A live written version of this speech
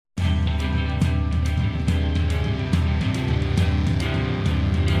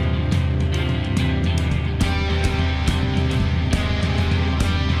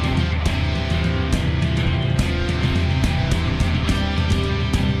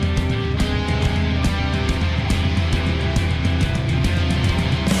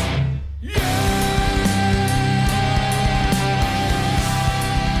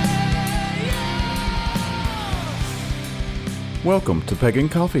Welcome to Pagan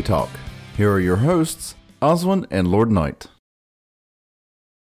Coffee Talk. Here are your hosts, Oswin and Lord Knight.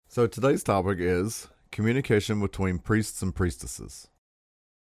 So today's topic is communication between priests and priestesses.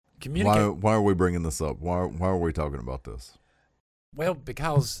 Why are we bringing this up? Why are we talking about this? Well,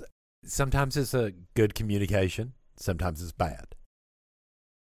 because sometimes it's a good communication, sometimes it's bad.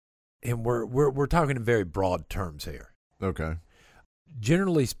 And we're talking in very broad terms here. Okay.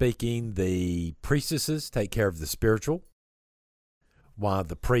 Generally speaking, the priestesses take care of the spiritual, while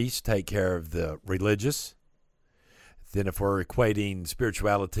the priests take care of the religious. Then if we're equating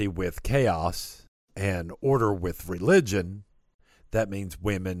spirituality with chaos and order with religion, that means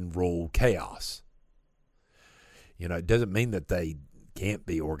women rule chaos. You know, it doesn't mean that they can't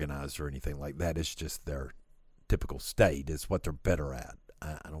be organized or anything like that. It's just their typical state. It's what they're better at.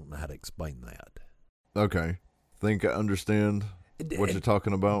 I don't know how to explain that. Okay. Think I understand what you're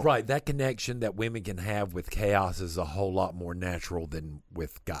talking about. Right. That connection that women can have with chaos is a whole lot more natural than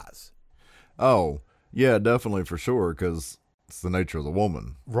with guys. Oh, yeah, definitely for sure, because it's the nature of the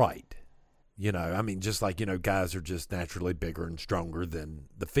woman. Right. You know, I mean, just like, guys are just naturally bigger and stronger than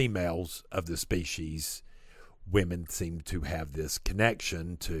the females of the species. Women seem to have this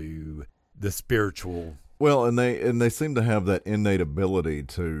connection to the spiritual. Well, and they seem to have that innate ability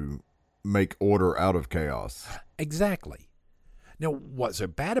to make order out of chaos. Exactly. Now, what's so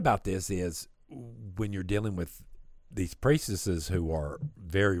bad about this is when you're dealing with these priestesses who are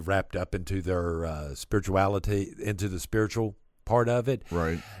very wrapped up into their spirituality, into the spiritual part of it.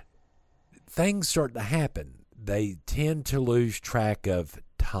 Right. Things start to happen. They tend to lose track of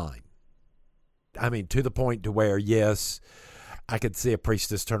time. I mean, to the point to where, yes, I could see a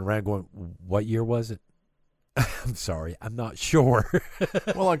priestess turn around going, what year was it? I'm sorry, I'm not sure.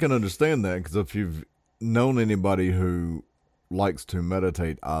 Well, I can understand that, because if you've known anybody who likes to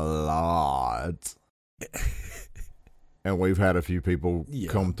meditate a lot, and we've had a few people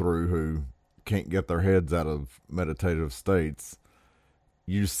come through who can't get their heads out of meditative states,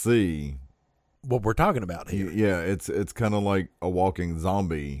 you see what we're talking about here. Yeah, it's kind of like a walking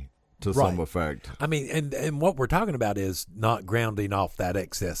zombie to some effect. I mean, and what we're talking about is not grounding off that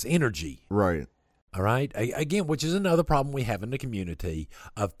excess energy. Right. All right. Again, which is another problem we have in the community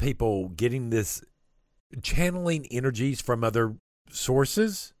of people getting this, channeling energies from other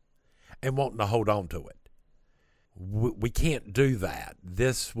sources and wanting to hold on to it. We can't do that.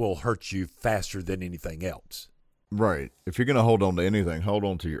 This will hurt you faster than anything else. Right. If you're going to hold on to anything, hold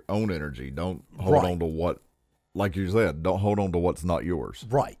on to your own energy. Don't hold on to what, like you said, don't hold on to what's not yours.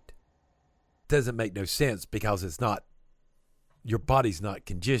 Right. Doesn't make no sense because it's not, your body's not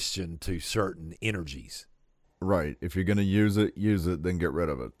conditioned to certain energies. Right. If you're going to use it, then get rid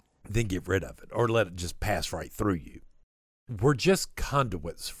of it. Then get rid of it, or let it just pass right through you. We're just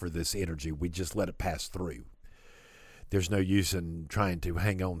conduits for this energy. We just let it pass through. There's no use in trying to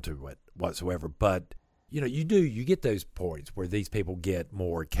hang on to it whatsoever. But, you get those points where these people get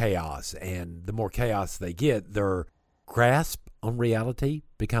more chaos, and the more chaos they get, their grasp on reality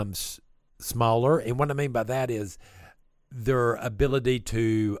becomes smaller. And what I mean by that is their ability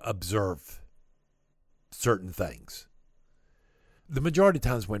to observe certain things. The majority of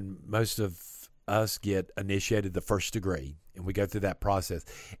times when most of us get initiated the first degree and we go through that process,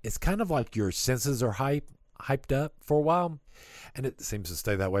 it's kind of like your senses are hyped up for a while, and it seems to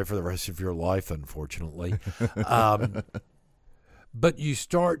stay that way for the rest of your life, unfortunately. But you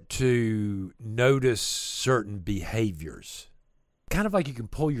start to notice certain behaviors. Kind of like you can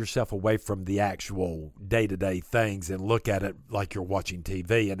pull yourself away from the actual day-to-day things and look at it like you're watching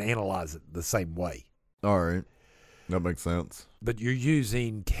TV and analyze it the same way. All right. That makes sense. But you're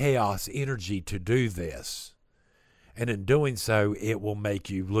using chaos energy to do this. And in doing so, it will make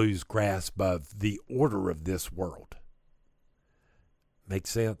you lose grasp of the order of this world. Make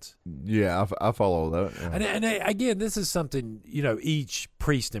sense? Yeah, I follow that. Yeah. And again, this is something, each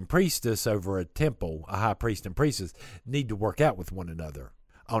priest and priestess over a temple, a high priest and priestess, need to work out with one another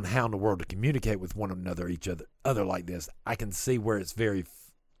on how in the world to communicate with one another, each other like this. I can see where it's very,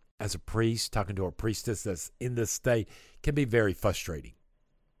 as a priest, talking to a priestess that's in this state, can be very frustrating.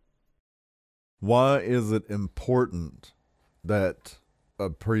 Why is it important that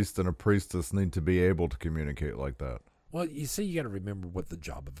a priest and a priestess need to be able to communicate like that? Well, you see, you got to remember what the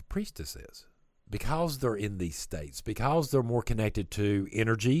job of a priestess is. Because they're in these states, because they're more connected to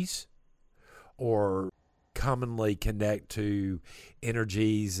energies, or commonly connect to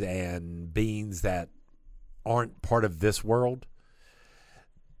energies and beings that aren't part of this world.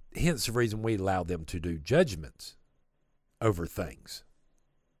 Hence the reason we allow them to do judgments over things.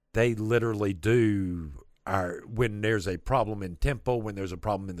 They literally do when there's a problem in temple, when there's a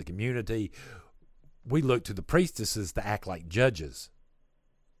problem in the community, we look to the priestesses to act like judges.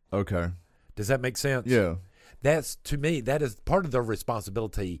 Okay. Does that make sense? Yeah. That's, to me, that is part of their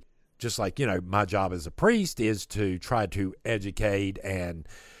responsibility. Just like, my job as a priest is to try to educate and,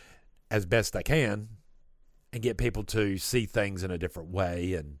 as best I can, and get people to see things in a different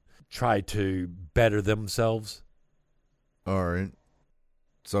way and try to better themselves. All right.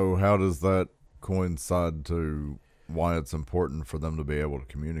 So how does that coincide to why it's important for them to be able to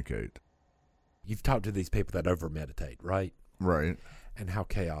communicate? You've talked to these people that over-meditate, right? Right. And how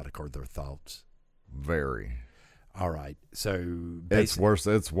chaotic are their thoughts? Very. All right. So it's worse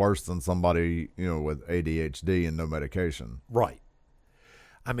than somebody, with ADHD and no medication. Right.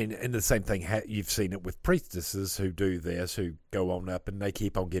 I mean, and the same thing, you've seen it with priestesses who do this, who go on up and they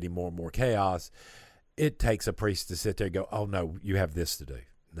keep on getting more and more chaos. It takes a priest to sit there and go, oh, no, you have this to do.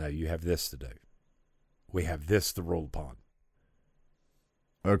 No, you have this to do. We have this to rule upon.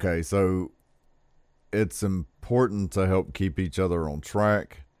 Okay, so it's important to help keep each other on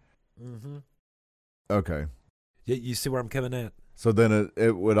track. Mm-hmm. Okay. You see where I'm coming at? So then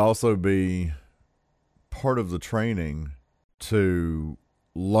it would also be part of the training to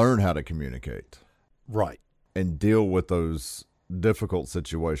learn how to communicate. Right. And deal with those difficult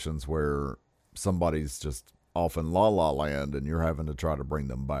situations where somebody's just off in la la land and you're having to try to bring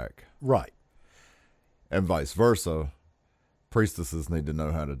them back. Right. And vice versa. Priestesses need to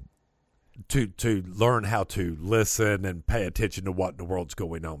know how to learn how to listen and pay attention to what in the world's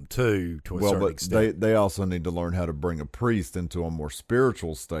going on too, to a certain extent. They also need to learn how to bring a priest into a more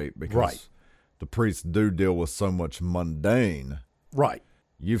spiritual state, because the priests do deal with so much mundane. Right.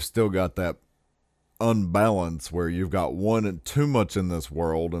 You've still got that unbalance where you've got one too much in this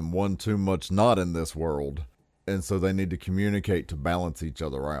world and one too much not in this world. And so they need to communicate to balance each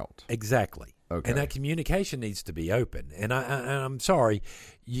other out. Exactly. Okay. And that communication needs to be open. And I'm sorry,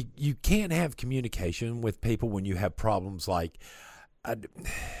 you can't have communication with people when you have problems like,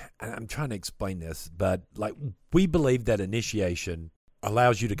 I'm trying to explain this, but like we believe that initiation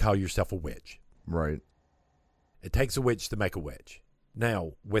allows you to call yourself a witch. Right. It takes a witch to make a witch.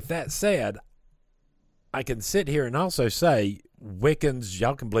 Now, with that said, I can sit here and also say, Wiccans,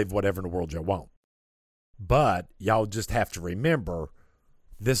 y'all can believe whatever in the world y'all want. But y'all just have to remember,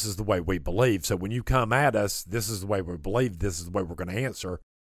 this is the way we believe. So when you come at us, this is the way we believe, this is the way we're going to answer.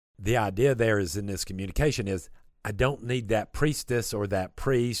 The idea there is in this communication is, I don't need that priestess or that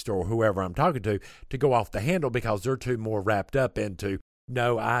priest or whoever I'm talking to go off the handle because they're too more wrapped up into,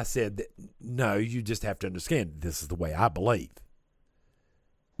 no, I said that. No, you just have to understand, this is the way I believe.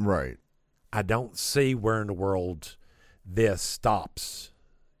 Right. I don't see where in the world this stops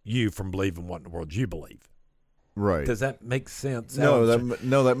you from believing what in the world you believe. Right. Does that make sense? No,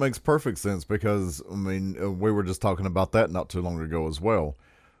 that makes perfect sense, because, I mean, we were just talking about that not too long ago as well,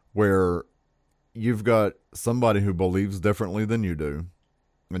 where you've got somebody who believes differently than you do,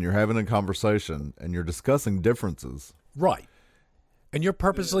 and you're having a conversation, and you're discussing differences. Right. And you're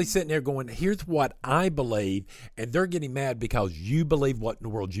purposely sitting there going, here's what I believe, and they're getting mad because you believe what in the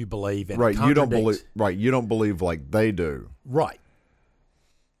world you believe. And right. You don't believe like they do. Right.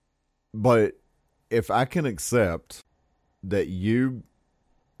 But if I can accept that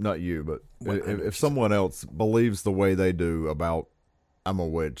not you, but if someone else believes the way they do about I'm a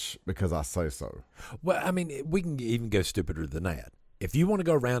witch because I say so. Well, I mean, we can even go stupider than that. If you want to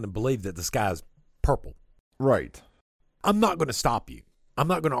go around and believe that the sky is purple. Right. I'm not going to stop you. I'm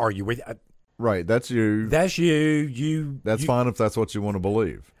not going to argue with you. Right. That's you. That's you. That's fine if that's what you want to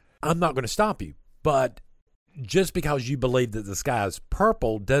believe. I'm not going to stop you. But just because you believe that the sky is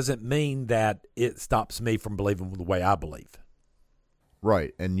purple doesn't mean that it stops me from believing the way I believe.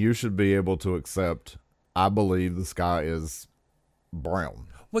 Right. And you should be able to accept, I believe the sky is brown.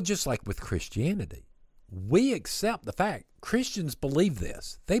 Well, just like with Christianity, we accept the fact Christians believe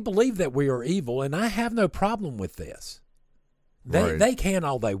this. They believe that we are evil, and I have no problem with this. They can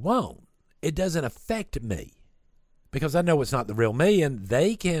all they want. It doesn't affect me because I know it's not the real me, and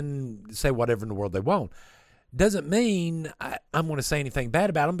they can say whatever in the world they want. Doesn't mean I'm going to say anything bad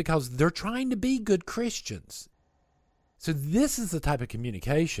about them because they're trying to be good Christians. So this is the type of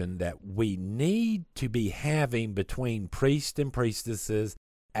communication that we need to be having between priests and priestesses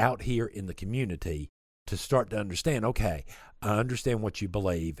out here in the community to start to understand, okay, I understand what you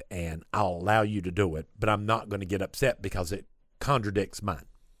believe and I'll allow you to do it, but I'm not going to get upset because it contradicts mine.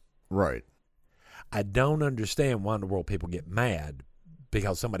 Right. I don't understand why in the world people get mad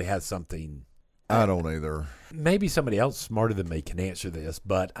because somebody has something. I don't either. Maybe somebody else smarter than me can answer this,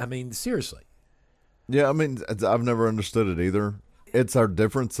 but I mean, seriously. Yeah, I mean, I've never understood it either. It's our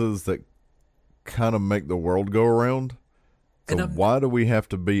differences that kind of make the world go around. So why do we have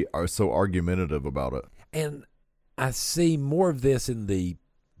to be so argumentative about it? And I see more of this in the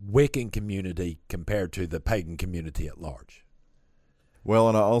Wiccan community compared to the pagan community at large. Well,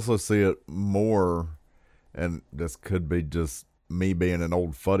 and I also see it more, and this could be just me being an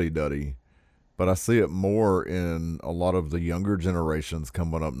old fuddy-duddy, but I see it more in a lot of the younger generations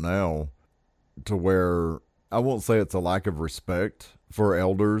coming up now, to where I won't say it's a lack of respect for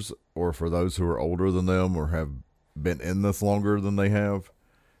elders or for those who are older than them or have been in this longer than they have,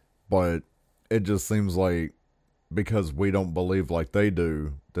 but it just seems like because we don't believe like they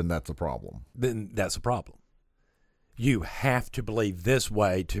do, then that's a problem. Then that's a problem. You have to believe this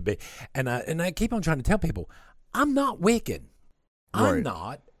way to be, and I keep on trying to tell people, I'm not Wiccan. I'm Right.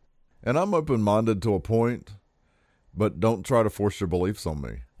 not. And I'm open-minded to a point, but don't try to force your beliefs on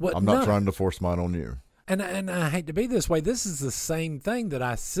me. Well, I'm not no. trying to force mine on you. And I hate to be this way. This is the same thing that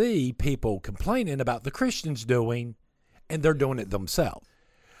I see people complaining about the Christians doing, and they're doing it themselves.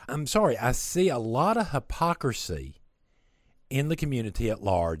 I'm sorry. I see a lot of hypocrisy in the community at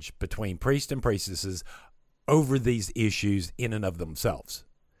large between priests and priestesses over these issues in and of themselves.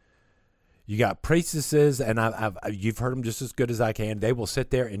 You got priestesses, and you've heard them just as good as I can. They will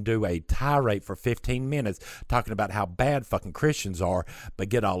sit there and do a tirade for 15 minutes talking about how bad fucking Christians are, but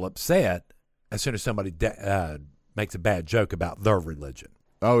get all upset as soon as somebody makes a bad joke about their religion.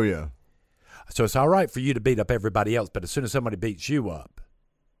 Oh, yeah. So it's all right for you to beat up everybody else, but as soon as somebody beats you up,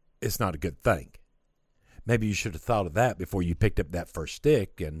 it's not a good thing. Maybe you should have thought of that before you picked up that first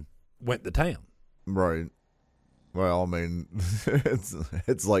stick and went to town. Right. Well, I mean,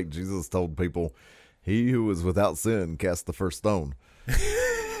 it's like Jesus told people, he who is without sin cast the first stone.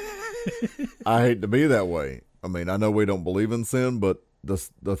 I hate to be that way. I mean, I know we don't believe in sin, but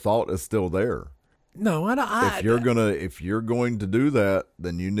the thought is still there. No, If you're going to do that,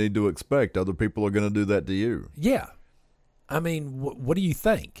 then you need to expect other people are going to do that to you. Yeah. I mean, what do you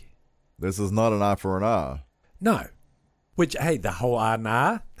think? This is not an eye for an eye. No. Which, hey, the whole eye and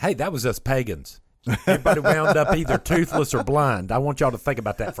eye, hey, that was us pagans. Everybody wound up either toothless or blind. I want y'all to think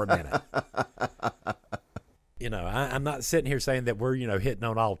about that for a minute. You know, I'm not sitting here saying that we're, hitting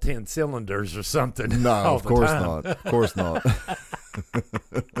on all 10 cylinders or something. No, all of the course time. not. Of course not.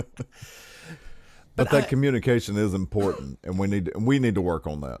 But that communication is important, and we need to work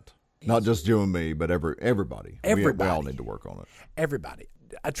on that. Not just you and me, but everybody. We all need to work on it. Everybody.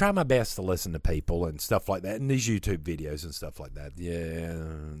 I try my best to listen to people and stuff like that, and these YouTube videos and stuff like that. Yeah,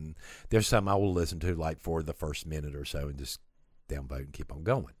 there's some I will listen to like for the first minute or so and just downvote and keep on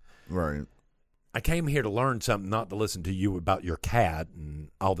going. Right. I came here to learn something, not to listen to you about your cat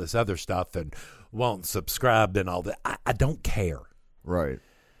and all this other stuff and won't subscribe and all that. I don't care. Right.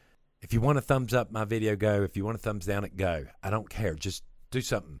 If you want a thumbs up my video, go. If you want a thumbs down it, go. I don't care. Just do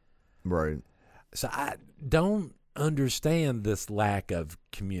something. Right. So I don't understand this lack of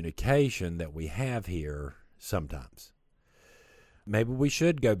communication that we have here sometimes. Maybe we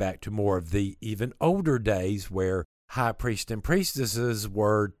should go back to more of the even older days where high priests and priestesses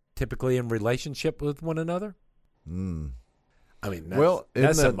were typically in relationship with one another. I mean,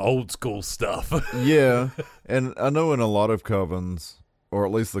 that's some old school stuff. Yeah, and I know in a lot of covens, or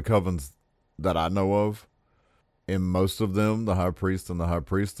at least the covens that I know of, in most of them, the high priest and the high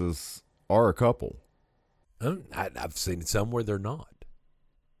priestess are a couple. I've seen some where they're not.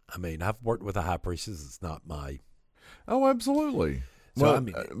 I mean, I've worked with a high priestess. It's not my... Oh, absolutely. So, well, I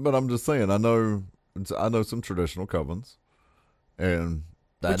mean, but I'm just saying, I know some traditional covens, and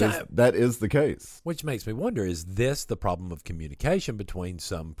that is the case. Which makes me wonder, is this the problem of communication between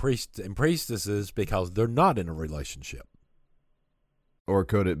some priests and priestesses because they're not in a relationship? Or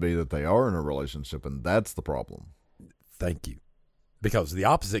could it be that they are in a relationship and that's the problem? Thank you. Because the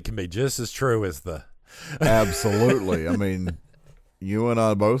opposite can be just as true as the... Absolutely. I mean, you and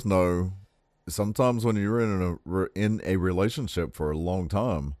I both know sometimes when you're in a relationship for a long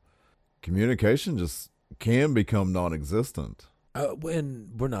time, communication just can become non-existent.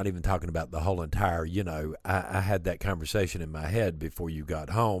 When we're not even talking about the whole entire, I had that conversation in my head before you got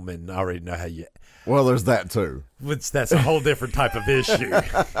home, and I already know how you... Well, there's that too. That's a whole different type of issue.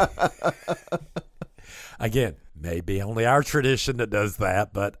 Again, maybe only our tradition that does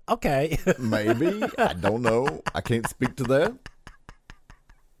that, but okay. Maybe. I don't know. I can't speak to that.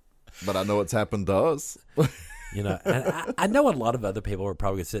 But I know it's happened to us. And I know a lot of other people are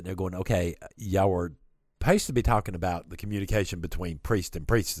probably sitting there going, okay, y'all were supposed to be talking about the communication between priests and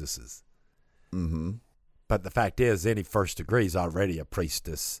priestesses. Mm-hmm. But the fact is, any first degree is already a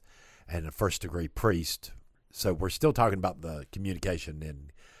priestess and a first degree priest. So we're still talking about the communication in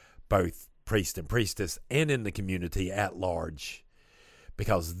both priest and priestess and in the community at large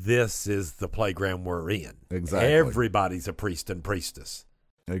because this is the playground we're in. Exactly. Everybody's a priest and priestess.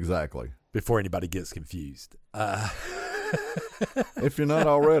 Exactly. Before anybody gets confused. If you're not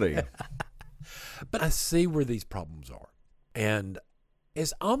already. But I see where these problems are. And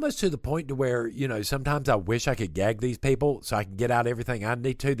it's almost to the point to where, sometimes I wish I could gag these people so I can get out everything I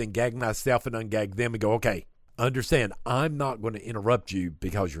need to, then gag myself and ungag them and go, okay, understand, I'm not going to interrupt you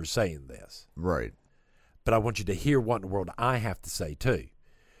because you're saying this. Right. But I want you to hear what in the world I have to say too.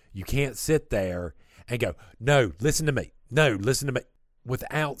 You can't sit there and go, no, listen to me. No, listen to me.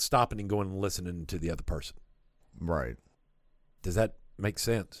 Without stopping and going and listening to the other person. Right. Does that make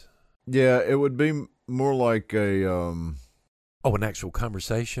sense? Yeah, it would be more like a... an actual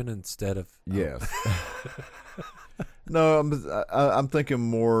conversation instead of... Yes. No, I'm thinking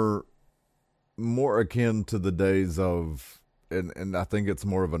more akin to the days of... And I think it's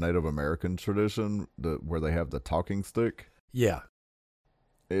more of a Native American tradition where they have the talking stick. Yeah.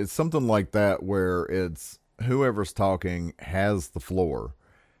 It's something like that where it's whoever's talking has the floor,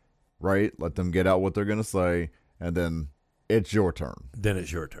 right? Let them get out what they're going to say, and then it's your turn. Then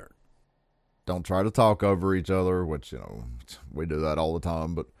it's your turn. Don't try to talk over each other, which, we do that all the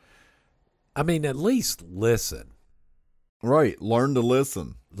time, but... I mean, at least listen. Right. Learn to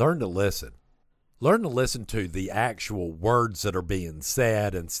listen. Learn to listen. Learn to listen to the actual words that are being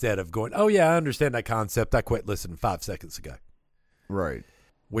said instead of going, oh, yeah, I understand that concept. I quit listening 5 seconds ago. Right.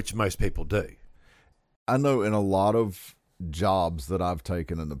 Which most people do. I know in a lot of jobs that I've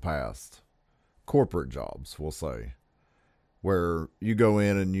taken in the past, corporate jobs, we'll say, where you go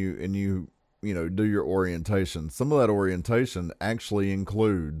in and you do your orientation. Some of that orientation actually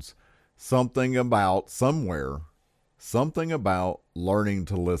includes something about learning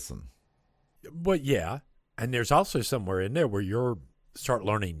to listen. Well, yeah. And there's also somewhere in there where you're start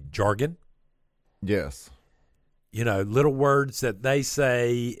learning jargon. Yes. Little words that they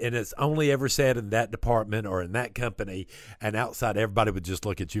say, and it's only ever said in that department or in that company, and outside everybody would just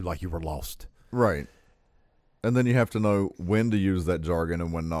look at you like you were lost. Right. And then you have to know when to use that jargon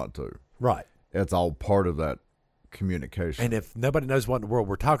and when not to. Right. It's all part of that communication. And if nobody knows what in the world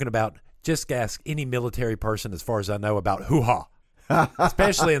we're talking about, just ask any military person, as far as I know, about hoo-ha.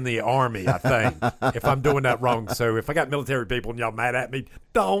 Especially in the Army, I think, if I'm doing that wrong. So if I got military people and y'all mad at me,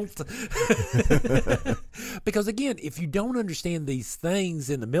 don't. Because, again, if you don't understand these things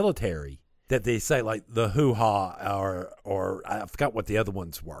in the military that they say, like the hoo-ha or I forgot what the other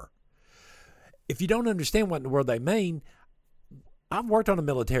ones were. If you don't understand what in the world they mean, I've worked on a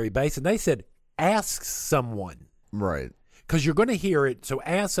military base, and they said, ask someone. Right. Because you're going to hear it, so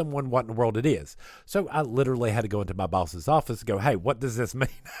ask someone what in the world it is. So I literally had to go into my boss's office and go, hey, what does this mean?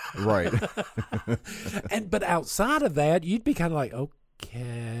 Right. But outside of that, you'd be kind of like,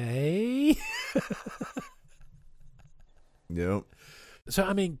 okay. Yep. So,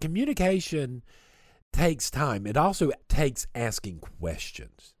 I mean, communication takes time. It also takes asking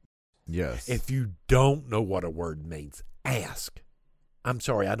questions. Yes. If you don't know what a word means, ask. I'm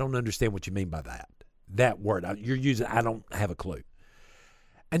sorry, I don't understand what you mean by that. That word you're using, I don't have a clue.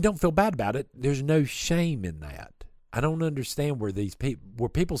 And don't feel bad about it. There's no shame in that. I don't understand where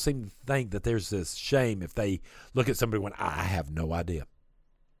people seem to think that there's this shame if they look at somebody going, I have no idea.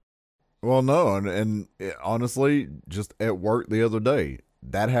 Well, no, and honestly, just at work the other day,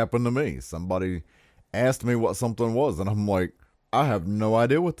 that happened to me. Somebody asked me what something was, and I'm like, I have no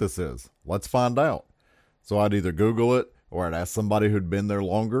idea what this is. Let's find out. So I'd either Google it, or I'd ask somebody who'd been there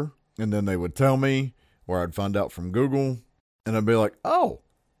longer, and then they would tell me, or I'd find out from Google, and I'd be like, oh,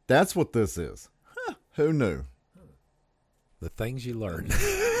 that's what this is. Huh, who knew? The things you learn.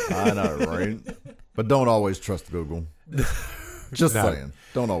 I know, right? But don't always trust Google. Just saying.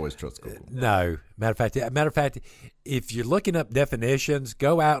 Don't always trust Google. No. Matter of fact, if you're looking up definitions,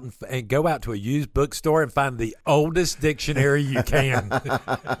 go out and go out to a used bookstore and find the oldest dictionary you can.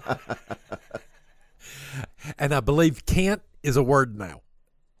 And I believe can't is a word now.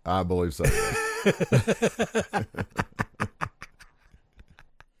 I believe so.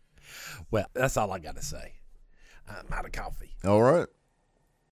 Well, that's all I got to say. I'm out of coffee. All right.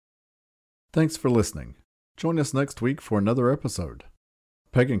 Thanks for listening. Join us next week for another episode.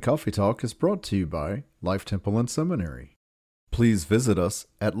 Pagan Coffee Talk is brought to you by Life Temple and Seminary. Please visit us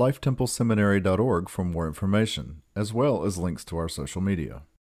at lifetempleseminary.org for more information, as well as links to our social media: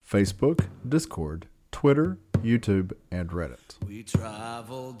 Facebook, Discord, Twitter, YouTube, and Reddit. We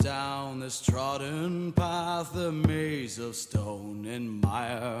travel down this trodden path, a maze of stone and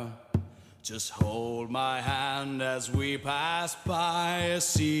mire. Just hold my hand as we pass by a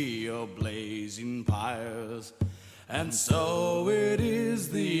sea of blazing pyres. And so it is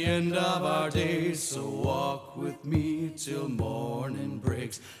the end of our days, so walk with me till morning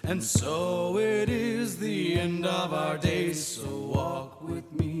breaks. And so it is the end of our days, so walk with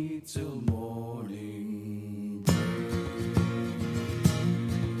me till morning